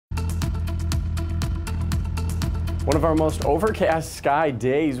One of our most overcast sky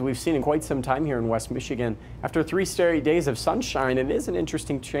days we've seen in quite some time here in West Michigan. After 3 straight days of sunshine, it is an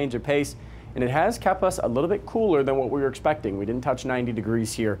interesting change of pace, and it has kept us a little bit cooler than what we were expecting. We didn't touch 90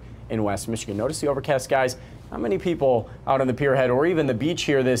 degrees here in West Michigan. Notice the overcast skies. Not many people out on the pierhead or even the beach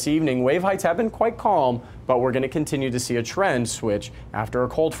here this evening. Wave heights have been quite calm, but we're going to continue to see a trend switch after a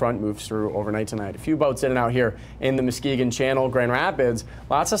cold front moves through overnight tonight. A few boats in and out here in the Muskegon Channel, Grand Rapids.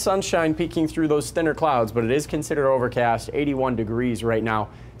 Lots of sunshine peeking through those thinner clouds, but it is considered overcast. 81 degrees right now.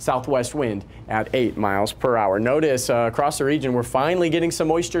 Southwest wind at 8 miles per hour. Notice across the region, we're finally getting some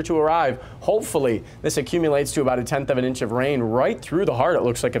moisture to arrive. Hopefully, this accumulates to about 1/10 of an inch of rain right through the heart, it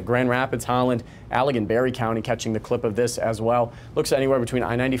looks like, of Grand Rapids, Holland, Allegan, Berry County catching the clip of this as well. Looks anywhere between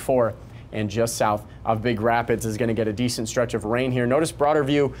I-94 and just south of Big Rapids is going to get a decent stretch of rain here. Notice broader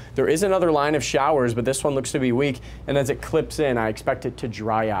view, there is another line of showers, but this one looks to be weak, and as it clips in, I expect it to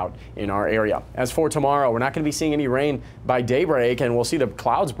dry out in our area. As for tomorrow, we're not going to be seeing any rain by daybreak, and we'll see the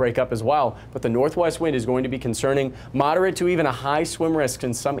clouds break up as well, but the northwest wind is going to be concerning. Moderate to even a high swim risk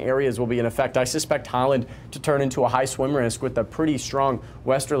in some areas will be in effect. I suspect Holland to turn into a high swim risk with a pretty strong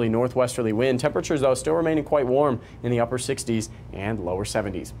westerly, northwesterly wind. Temperatures, though, still remaining quite warm in the upper 60s and lower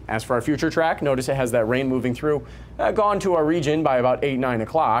 70s. As for our future track, notice it has that rain moving through, gone to our region by about 8, 9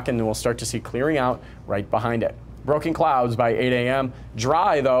 o'clock, and then we'll start to see clearing out right behind it. Broken clouds by 8 a.m.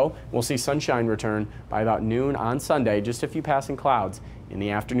 Dry, though, we'll see sunshine return by about noon on Sunday. Just a few passing clouds in the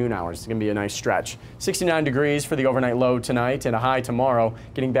afternoon hours. It's going to be a nice stretch. 69 degrees for the overnight low tonight and a high tomorrow,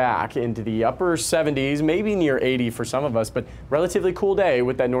 getting back into the upper 70s, maybe near 80 for some of us, but relatively cool day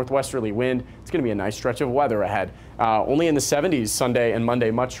with that northwesterly wind. It's going to be a nice stretch of weather ahead. Only in the 70s Sunday and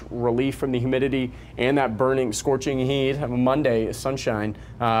Monday, much relief from the humidity and that burning, scorching heat of Monday sunshine.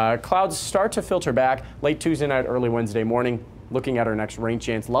 Clouds start to filter back late Tuesday night, early Wednesday morning. Looking at our next rain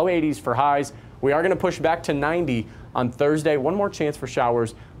chance, low 80s for highs. We are going to push back to 90 on Thursday. One more chance for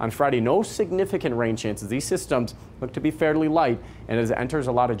showers on Friday. No significant rain chances. These systems look to be fairly light, and as it enters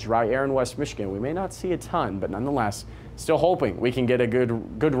a lot of dry air in West Michigan, we may not see a ton, but nonetheless, still hoping we can get a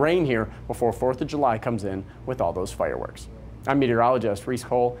good rain here before 4th of July comes in with all those fireworks. I'm meteorologist Reese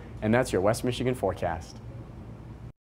Cole, and that's your West Michigan forecast.